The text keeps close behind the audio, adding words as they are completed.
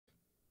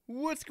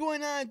What's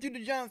going on,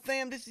 Dude John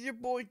fam? This is your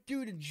boy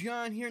Dude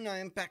John here, and I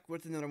am back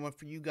with another one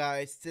for you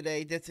guys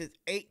today. This is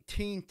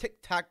 18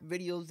 TikTok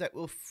videos that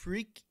will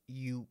freak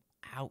you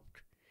out.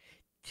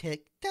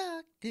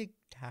 TikTok,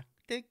 TikTok,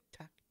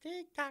 TikTok,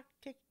 TikTok,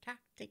 TikTok,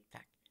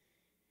 TikTok.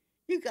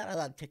 You gotta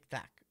love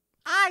TikTok.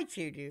 I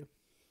sure do.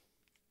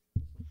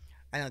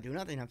 I don't do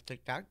nothing on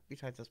TikTok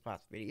besides just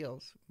post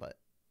videos, but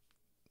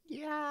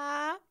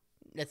yeah,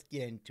 let's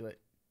get into it.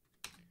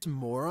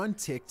 More on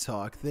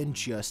TikTok than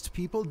just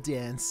people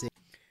dancing.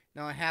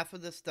 Now, half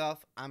of the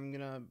stuff I'm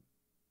gonna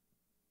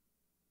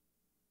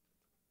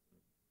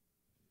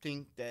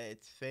think that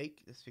it's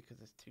fake just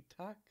because it's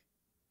TikTok.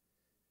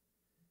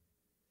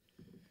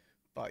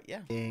 But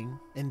yeah.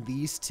 And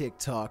these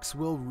TikToks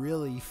will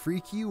really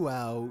freak you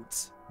out.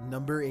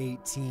 Number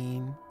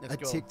 18. Let's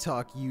go.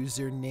 TikTok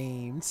user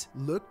named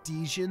Look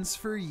Dejans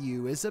For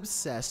You is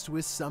obsessed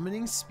with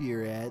summoning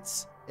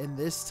spirits, and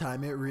this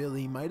time it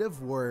really might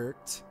have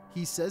worked.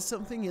 He says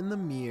something in the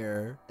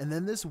mirror, and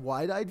then this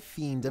wide-eyed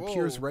fiend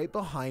appears right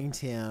behind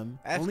him,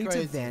 only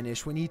to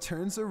vanish when he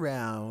turns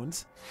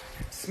around.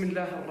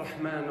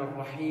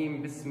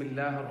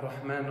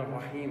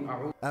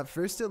 At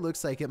first it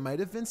looks like it might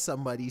have been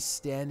somebody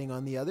standing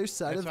on the other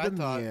side of the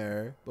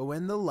mirror, but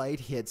when the light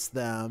hits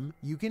them,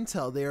 you can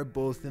tell they are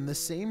both in the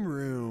same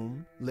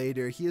room.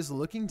 Later, he is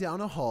looking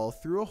down a hall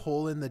through a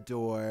hole in the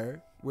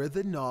door, where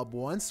the knob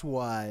once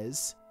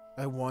was.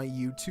 I want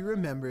you to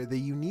remember the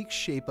unique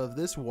shape of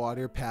this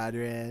water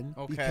pattern,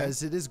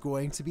 because it is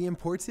going to be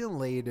important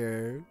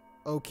later.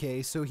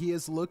 Okay, so he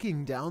is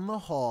looking down the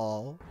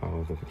hall.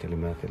 Whoa,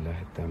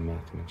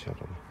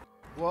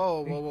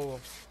 whoa, whoa.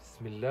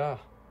 Bismillah.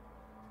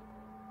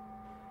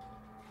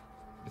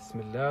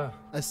 Bismillah.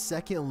 A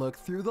second look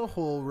through the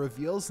hole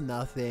reveals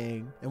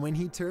nothing, and when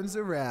he turns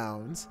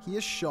around, he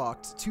is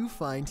shocked to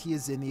find he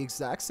is in the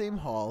exact same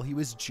hall he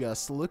was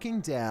just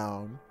looking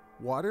down.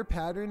 Water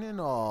pattern and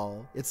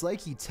all. It's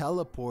like he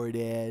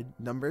teleported.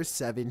 Number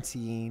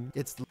 17.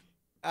 It's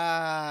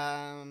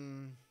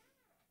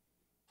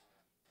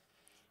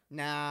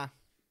nah.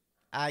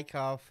 I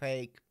call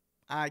fake.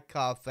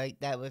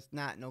 That was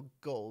not no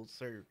gold,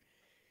 sir.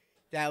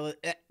 That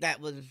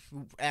was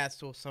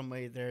asshole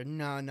somebody there.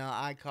 No,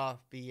 I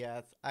call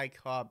BS. I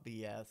call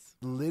BS.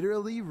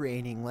 Literally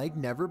raining like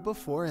never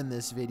before in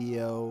this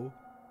video.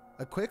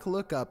 A quick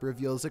look up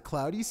reveals a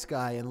cloudy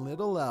sky and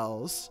little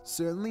else.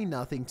 Certainly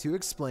nothing to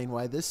explain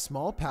why this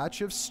small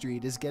patch of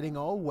street is getting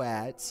all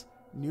wet.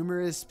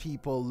 Numerous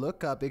people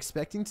look up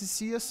expecting to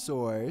see a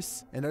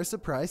source and are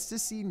surprised to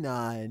see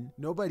none.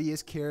 Nobody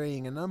is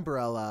carrying an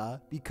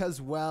umbrella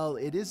because, well,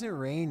 it isn't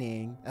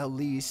raining, at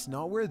least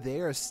not where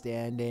they are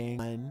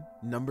standing.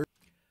 Number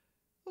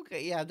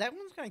Okay, yeah, that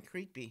one's kind of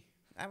creepy.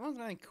 That one's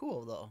kind of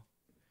cool though.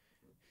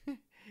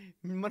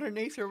 Mother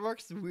Nature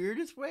works the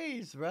weirdest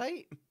ways,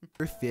 right?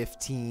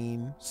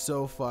 15.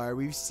 So far,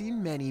 we've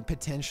seen many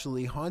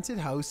potentially haunted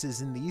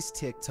houses in these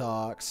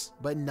TikToks,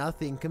 but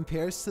nothing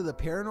compares to the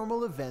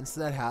paranormal events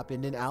that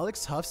happened in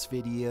Alex Huff's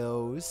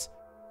videos.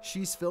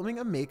 She's filming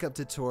a makeup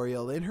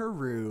tutorial in her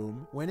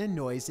room when a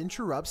noise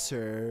interrupts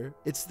her.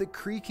 It's the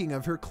creaking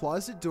of her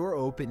closet door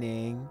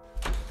opening.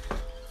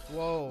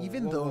 Whoa.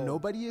 Even though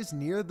nobody is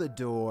near the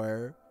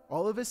door,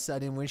 all of a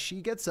sudden, when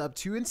she gets up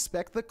to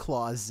inspect the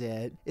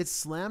closet, it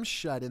slams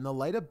shut and the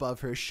light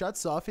above her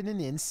shuts off in an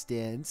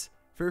instant.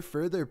 For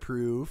further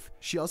proof,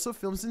 she also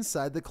films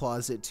inside the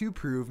closet to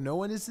prove no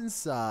one is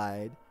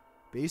inside.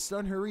 Based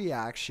on her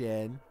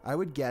reaction, I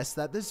would guess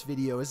that this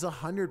video is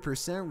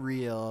 100%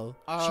 real.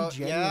 She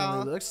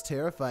genuinely looks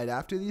terrified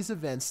after these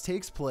events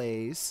takes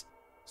place.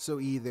 So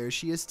either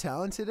she is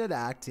talented at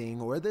acting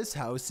or this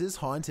house is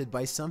haunted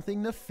by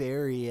something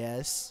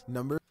nefarious.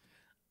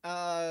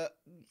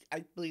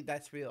 I believe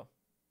that's real.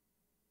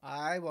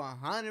 I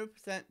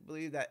 100%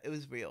 believe that it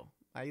was real.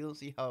 I don't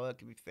see how it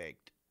could be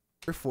faked.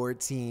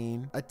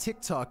 14. A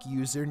TikTok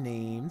user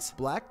named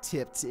Black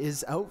Tipped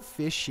is out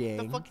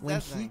fishing when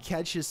he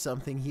catches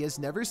something he has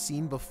never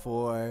seen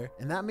before,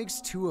 and that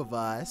makes two of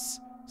us.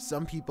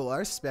 Some people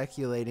are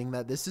speculating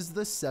that this is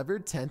the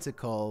severed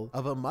tentacle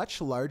of a much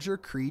larger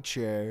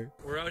creature.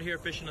 We're out here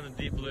fishing on the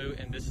deep blue,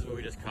 and this is what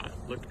we just caught.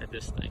 Look at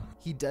this thing.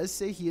 He does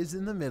say he is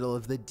in the middle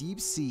of the deep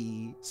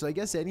sea, so I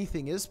guess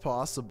anything is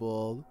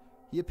possible.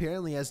 He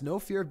apparently has no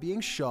fear of being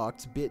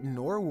shocked, bitten,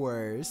 or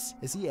worse,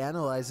 as he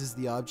analyzes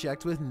the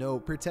object with no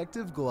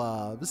protective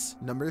gloves.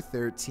 Number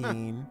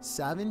 13.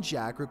 Sav and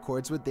Jack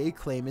records what they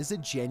claim is a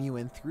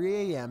genuine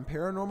 3 a.m.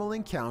 paranormal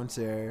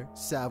encounter.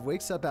 Sav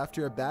wakes up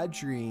after a bad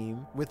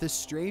dream with a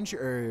strange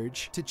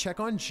urge to check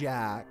on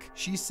Jack.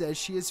 She says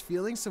she is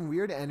feeling some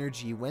weird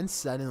energy when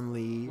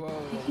suddenly...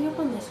 Picking up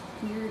on this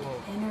weird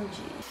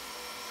energy.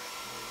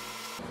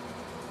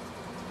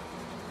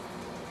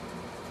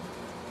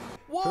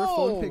 Her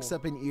phone picks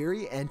up an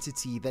eerie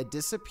entity that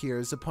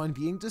disappears upon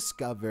being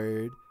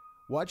discovered.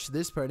 Watch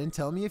this part and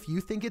tell me if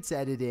you think it's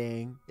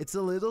editing. It's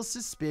a little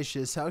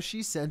suspicious how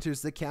she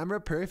centers the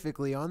camera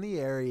perfectly on the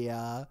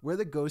area where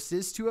the ghost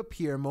is to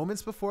appear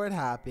moments before it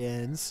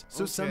happens.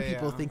 So some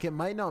people think it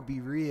might not be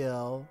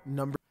real.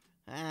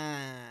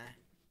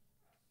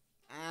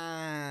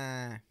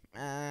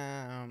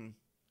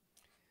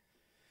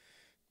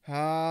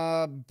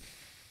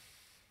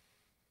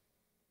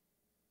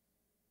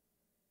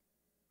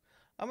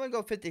 I'm gonna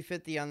go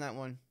 50-50 on that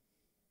one.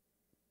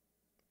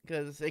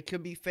 Because it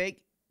could be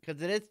fake.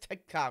 Because it is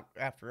TikTok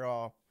after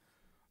all.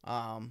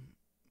 But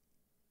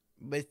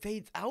it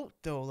fades out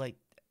though. Like,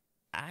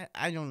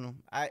 I don't know.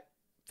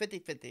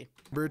 50-50.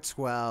 Number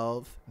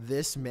 12.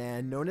 This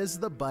man, known as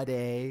the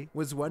Buddy,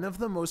 was one of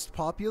the most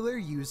popular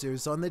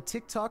users on the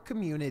TikTok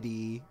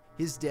community.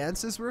 His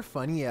dances were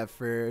funny at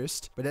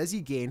first, but as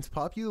he gained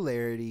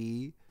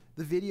popularity,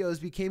 the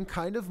videos became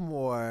kind of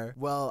more,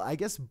 well, I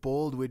guess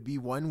bold would be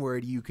one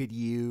word you could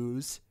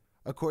use.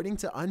 According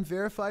to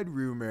unverified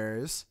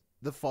rumors,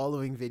 the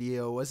following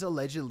video was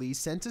allegedly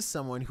sent to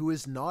someone who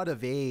is not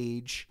of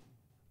age.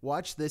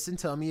 Watch this and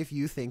tell me if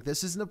you think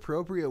this is an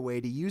appropriate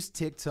way to use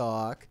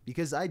TikTok,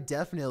 because I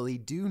definitely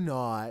do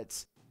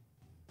not.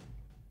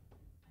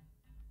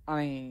 I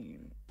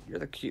mean, you're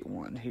the cute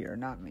one here,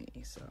 not me,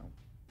 so.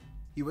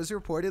 He was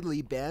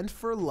reportedly banned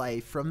for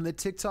life from the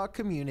TikTok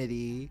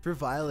community for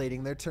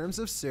violating their terms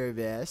of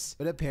service,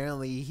 but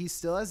apparently he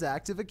still has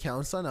active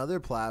accounts on other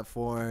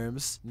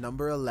platforms.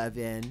 Number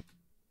 11.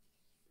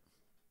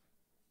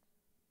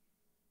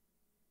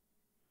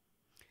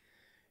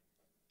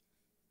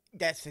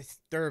 That's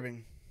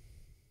disturbing.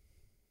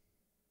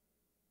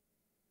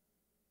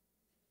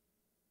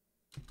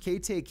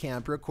 KT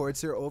Camp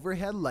records her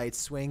overhead lights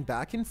swaying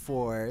back and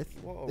forth.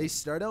 Whoa. They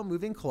start out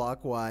moving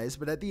clockwise,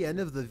 but at the end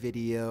of the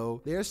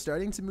video, they are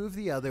starting to move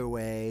the other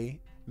way.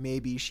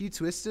 Maybe she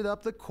twisted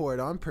up the cord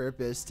on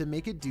purpose to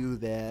make it do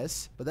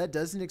this, but that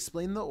doesn't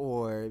explain the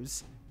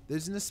orbs.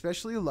 There's an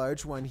especially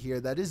large one here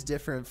that is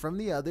different from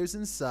the others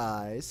in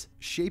size,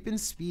 shape, and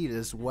speed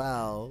as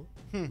well.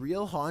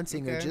 Real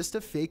haunting or Okay. just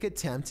a fake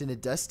attempt in a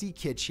dusty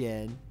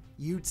kitchen?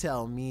 You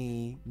tell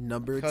me.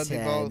 Number Could be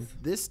 10. both.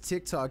 This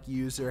TikTok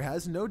user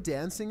has no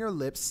dancing or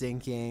lip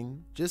syncing,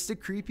 just a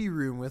creepy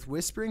room with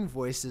whispering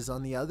voices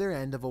on the other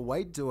end of a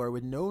white door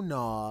with no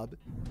knob.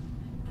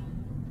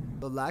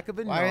 The lack of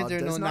a Why is knob there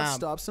does no not knob?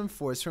 stop some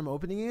force from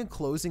opening and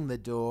closing the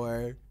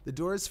door. The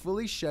door is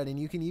fully shut and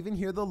you can even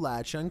hear the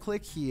latch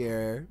unclick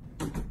here.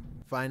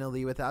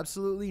 Finally, with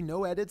absolutely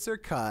no edits or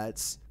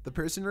cuts, the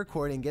person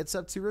recording gets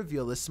up to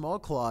reveal a small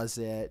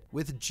closet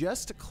with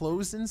just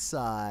clothes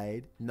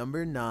inside.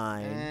 Number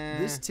 9.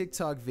 This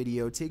TikTok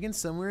video, taken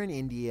somewhere in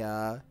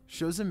India,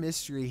 shows a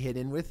mystery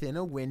hidden within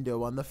a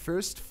window on the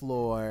first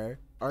floor.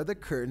 Are the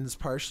curtains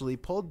partially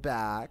pulled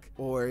back,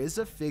 or is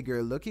a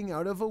figure looking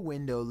out of a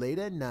window late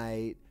at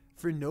night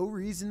for no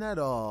reason at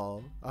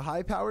all? A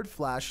high-powered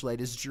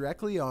flashlight is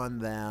directly on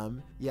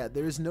them, yet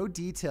there is no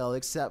detail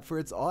except for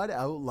its odd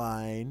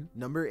outline.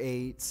 Number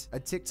 8. A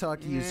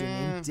TikTok user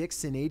named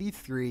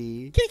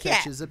Dixon83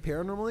 catches a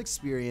paranormal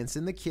experience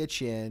in the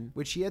kitchen,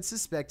 which he had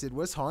suspected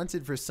was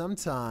haunted for some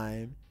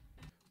time.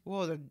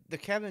 Whoa, the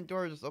cabinet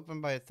door is open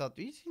by itself.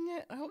 Do you seen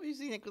that? I hope you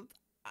seen it. Cause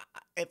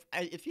if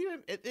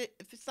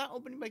it's not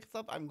opening by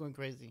itself, I'm going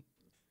crazy.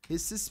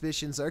 His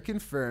suspicions are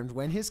confirmed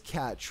when his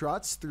cat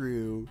trots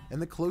through and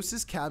the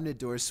closest cabinet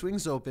door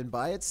swings open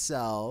by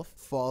itself,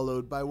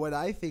 followed by what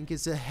I think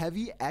is a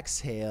heavy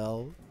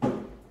exhale.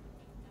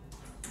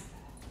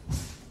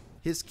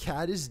 His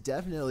cat is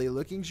definitely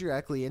looking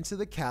directly into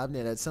the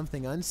cabinet at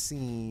something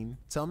unseen.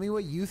 Tell me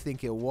what you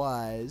think it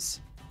was.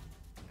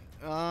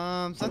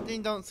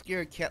 Something don't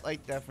scare a cat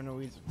like that for no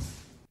reason.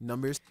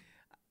 Numbers.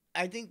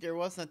 I think there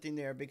was something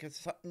there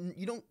because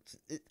you don't.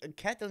 A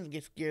cat doesn't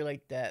get scared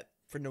like that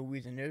for no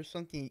reason. There's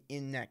something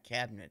in that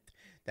cabinet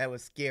that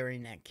was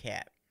scaring that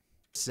cat.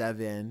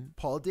 7.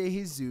 Paul De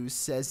Jesus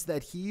says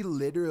that he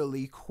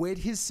literally quit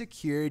his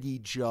security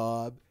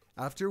job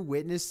after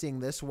witnessing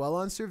this while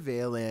on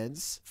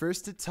surveillance.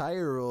 First, a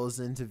tire rolls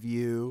into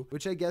view,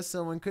 which I guess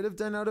someone could have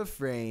done out of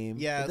frame.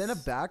 Yes. But then a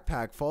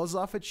backpack falls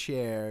off a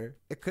chair.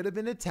 It could have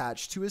been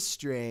attached to a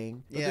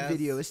string, but Yes. the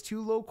video is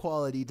too low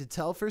quality to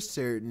tell for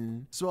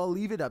certain, so I'll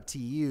leave it up to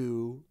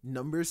you.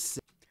 Number 6.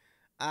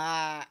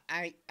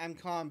 I'm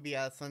calling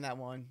BS on that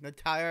one. The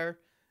tire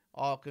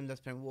all could have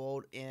just been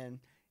rolled in,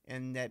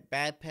 and that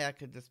backpack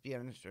could just be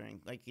on the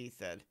string, like he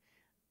said.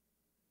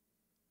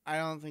 I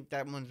don't think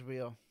that one's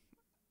real.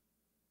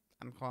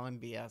 I'm calling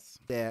BS.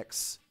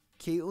 6.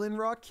 Caitlin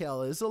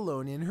Raquel is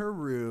alone in her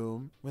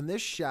room when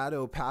this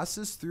shadow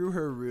passes through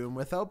her room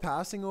without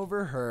passing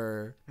over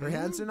her. Her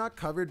hands are not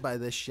covered by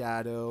the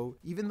shadow,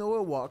 even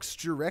though it walks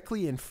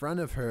directly in front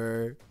of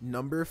her.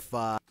 Number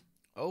 5.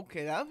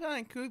 Okay, that was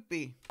kind of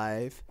creepy.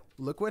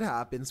 Look what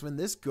happens when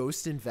this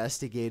ghost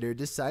investigator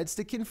decides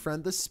to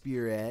confront the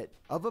spirit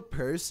of a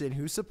person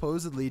who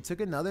supposedly took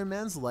another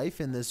man's life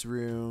in this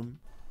room.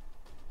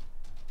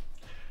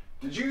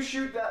 Did you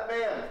shoot that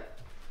man?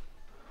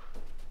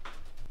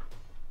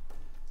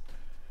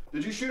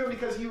 Did you shoot him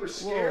because you were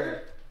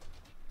scared?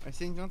 I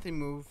seen something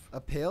move.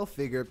 A pale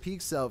figure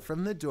peeks out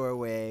from the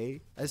doorway.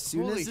 As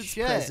soon Holy as its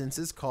shit. presence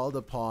is called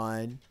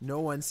upon,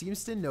 no one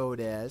seems to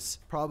notice,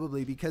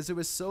 probably because it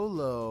was so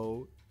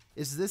low.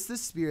 Is this the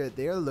spirit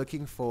they are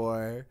looking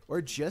for,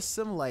 or just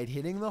some light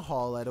hitting the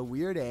hall at a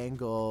weird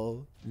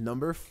angle?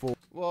 Number 4.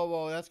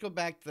 Whoa, let's go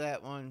back to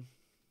that one.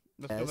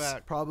 Let's go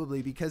back.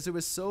 Probably because it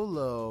was so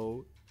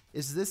low.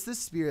 Is this the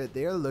spirit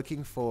they are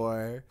looking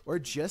for, or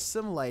just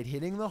some light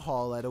hitting the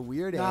hall at a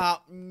weird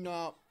angle?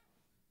 No.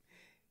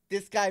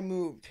 This guy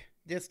moved.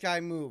 If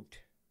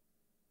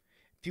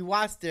you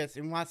watch this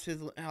and watch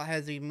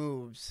as he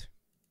moves.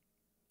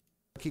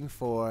 Looking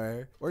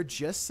for, or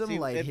just some See,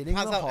 light it hitting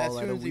the pops out as hall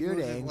at soon a as he weird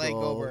moves his leg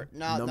angle. over.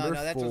 No,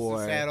 that's just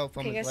the shadow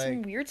from Okay, his guys, some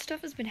leg. weird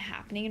stuff has been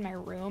happening in my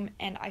room,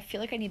 and I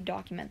feel like I need to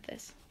document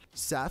this.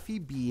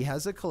 Safi B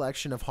has a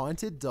collection of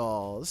haunted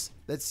dolls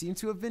that seem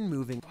to have been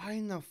moving. Why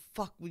in the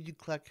fuck would you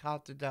collect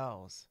haunted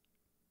dolls?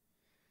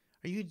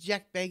 Are you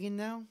Jack Bagan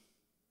now?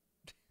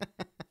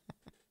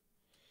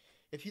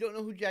 If you don't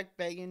know who Jack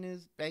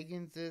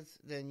Bagans is,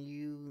 then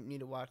you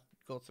need to watch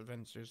Ghost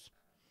Adventures.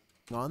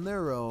 On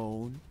their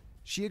own.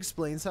 She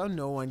explains how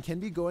no one can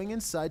be going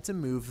inside to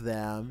move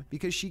them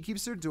because she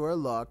keeps her door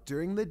locked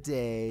during the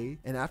day,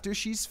 and after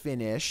she's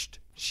finished,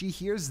 she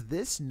hears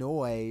this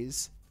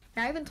noise.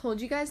 I haven't told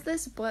you guys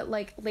this, but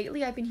like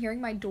lately I've been hearing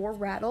my door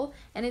rattle,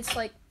 and it's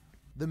like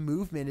The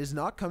movement is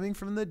not coming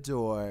from the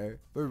door,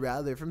 but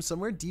rather from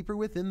somewhere deeper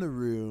within the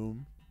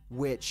room,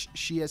 which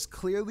she has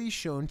clearly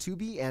shown to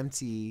be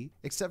empty,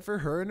 except for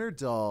her and her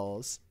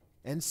dolls,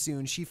 and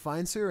soon she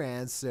finds her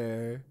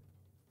answer.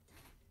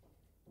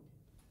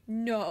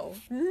 no.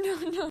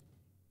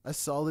 A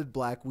solid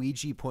black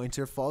Ouija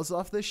pointer falls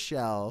off the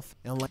shelf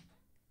and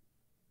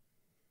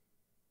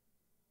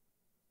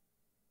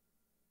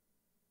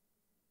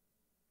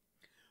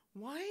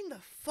Why in the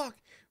fuck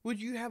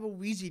would you have a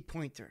Ouija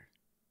pointer?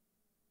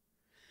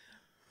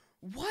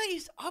 What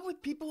is up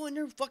with people and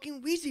their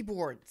fucking Ouija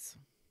boards?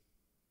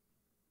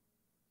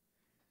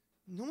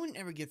 No one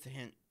ever gets a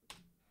hint.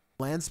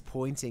 lands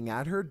pointing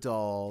at her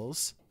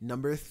dolls.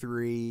 Number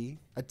 3,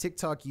 a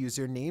TikTok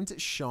user named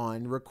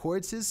Sean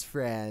records his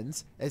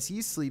friend as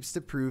he sleeps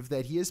to prove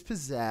that he is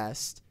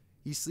possessed.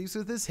 He sleeps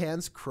with his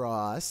hands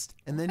crossed,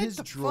 and then What his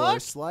the drawer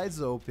fuck?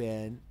 slides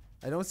open.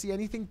 I don't see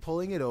anything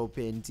pulling it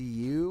open. Do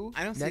you?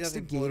 I don't see Next,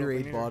 a nothing pulling it open Gatorade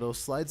either. bottle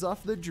slides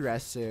off the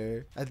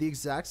dresser. At the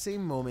exact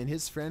same moment,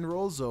 his friend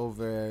rolls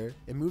over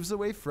and moves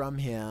away from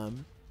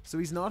him. So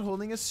he's not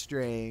holding a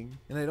string,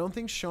 and I don't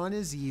think Sean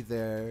is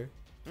either.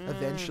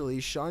 Eventually,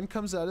 Sean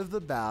comes out of the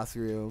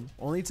bathroom,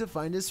 only to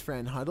find his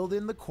friend huddled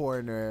in the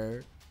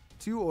corner.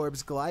 2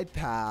 orbs glide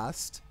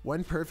past,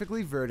 one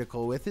perfectly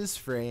vertical with his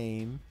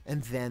frame,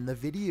 and then the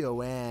video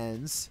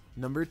ends.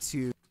 Number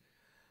 2.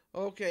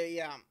 Okay,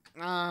 yeah.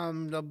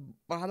 The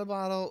water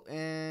bottle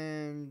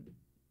and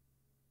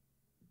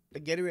the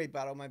Gatorade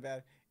bottle, my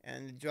bad,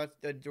 and just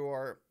the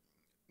door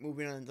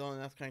moving on its own.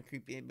 That's kind of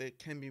creepy, but it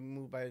can be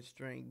moved by a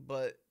string.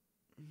 But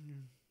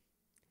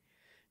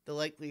the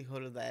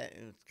likelihood of that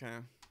is kind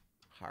of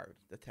hard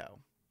to tell.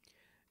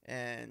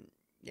 And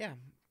yeah,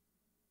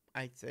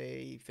 I'd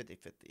say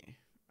 50-50.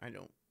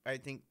 I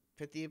think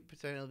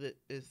 50% of it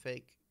is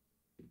fake.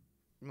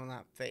 Well,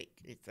 not fake.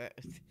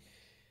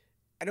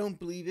 I don't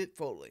believe it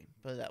fully.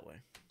 Put it that way.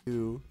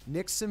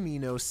 Nick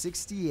Semino,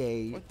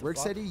 68, What the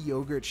works fuck? at a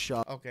yogurt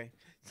shop Okay.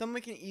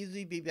 Someone can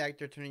easily be back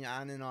there turning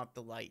on and off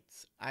the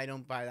lights. I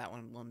don't buy that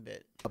one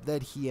bit.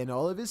 that he and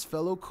all of his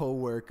fellow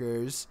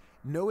co-workers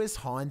know is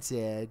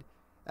haunted.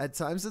 At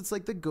times, it's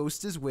like the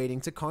ghost is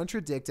waiting to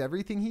contradict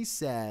everything he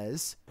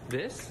says.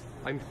 This?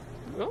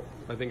 Oh,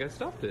 I think I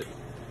stopped it.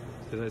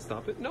 Did I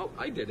stop it? No,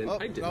 I didn't. Oh,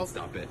 I didn't nope.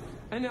 stop it.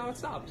 And now it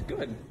stopped.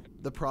 Good.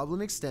 The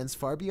problem extends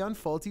far beyond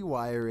faulty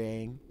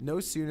wiring. No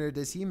sooner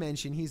does he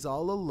mention he's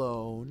all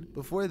alone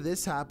before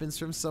this happens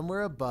from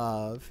somewhere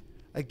above.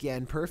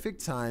 Again,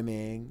 perfect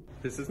timing.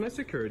 This is my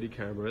security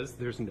cameras.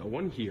 There's no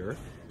one here,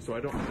 so I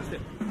don't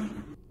understand.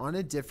 On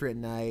a different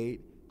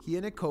night, he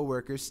and a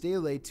coworker stay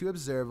late to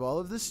observe all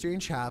of the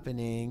strange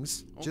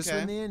happenings. Just Okay.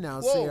 when they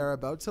announce Whoa. they are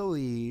about to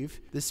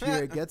leave, the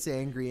spirit gets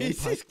angry and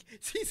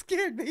She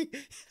scared me.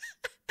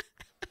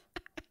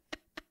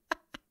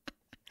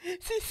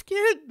 She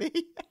scared me.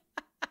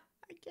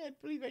 I can't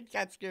believe I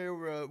got scared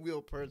over a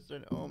real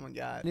person. Oh my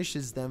god.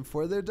 punishes them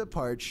for their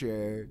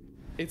departure.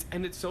 It's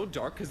so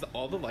dark because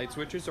all the light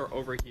switches are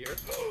over here.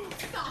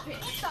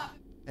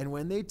 And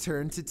when they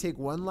turn to take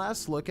one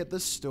last look at the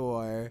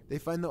store, they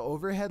find the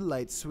overhead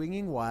lights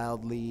swinging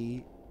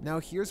wildly. Now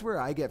here's where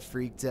I get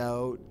freaked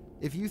out.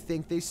 If you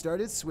think they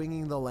started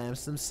swinging the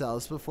lamps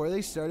themselves before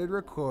they started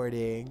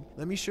recording,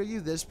 let me show you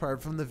this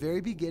part from the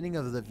very beginning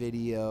of the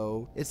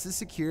video. It's the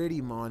security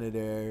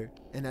monitor,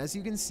 and as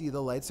you can see, the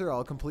lights are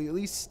all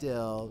completely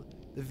still.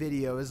 The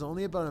video is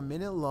only about a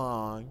minute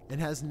long and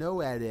has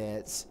no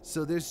edits,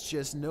 so there's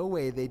just no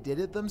way they did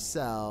it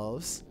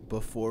themselves.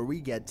 Before we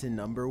get to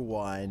number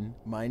 1,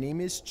 my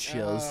name is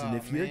Chills, and Oh,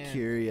 if you're man.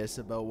 curious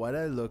about what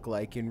I look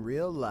like in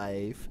real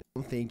life, I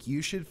don't think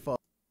you should follow.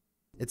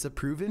 It's a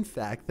proven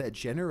fact that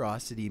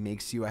generosity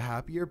makes you a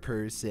happier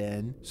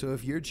person, so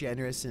if you're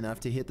generous enough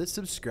to hit the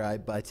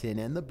subscribe button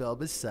and the bell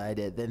beside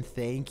it, then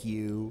thank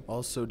you.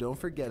 Also, don't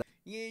forget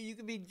Yeah, you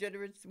can be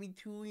generous to me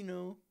too, you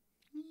know.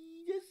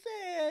 Just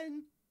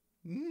saying.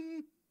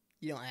 You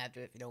don't have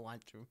to if you don't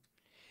want to.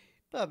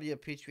 But I'd be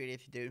appreciated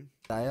if you do.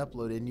 I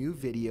upload a new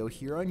video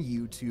here on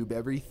YouTube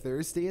every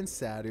Thursday and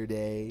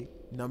Saturday.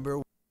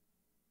 Number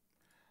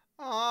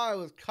Oh, it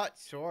was cut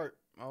short.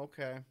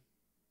 Okay.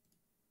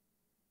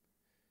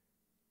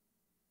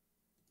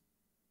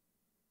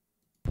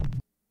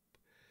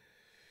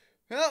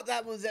 Well,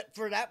 that was it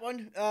for that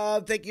one.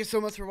 Thank you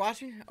so much for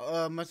watching.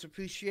 Much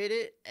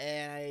appreciated.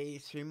 And I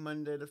stream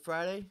Monday to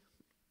Friday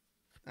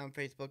on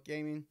Facebook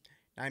Gaming,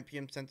 9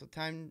 p.m. Central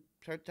Time,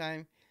 start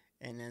time.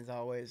 And as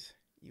always,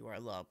 you are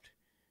loved.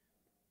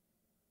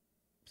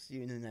 See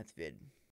you in the next vid.